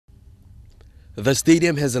The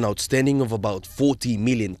stadium has an outstanding of about 40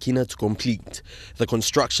 million kina to complete. The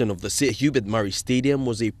construction of the Sir Hubert Murray Stadium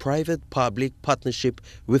was a private-public partnership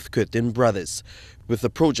with Curtin Brothers. With the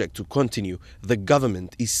project to continue, the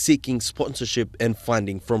government is seeking sponsorship and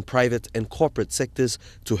funding from private and corporate sectors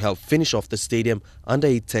to help finish off the stadium under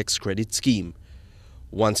a tax credit scheme.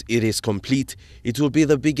 Once it is complete, it will be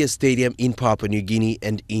the biggest stadium in Papua New Guinea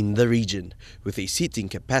and in the region, with a seating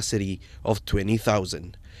capacity of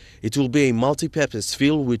 20,000. It will be a multi-purpose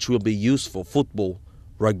field which will be used for football,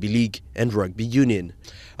 rugby league and rugby union.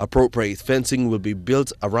 Appropriate fencing will be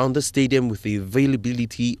built around the stadium with the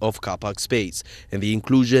availability of car park space and the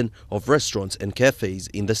inclusion of restaurants and cafes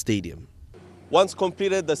in the stadium. Once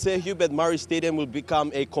completed, the Sir Hubert Murray Stadium will become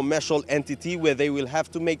a commercial entity where they will have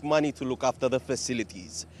to make money to look after the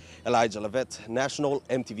facilities. Elijah Levet, National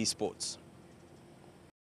EMTV Sports.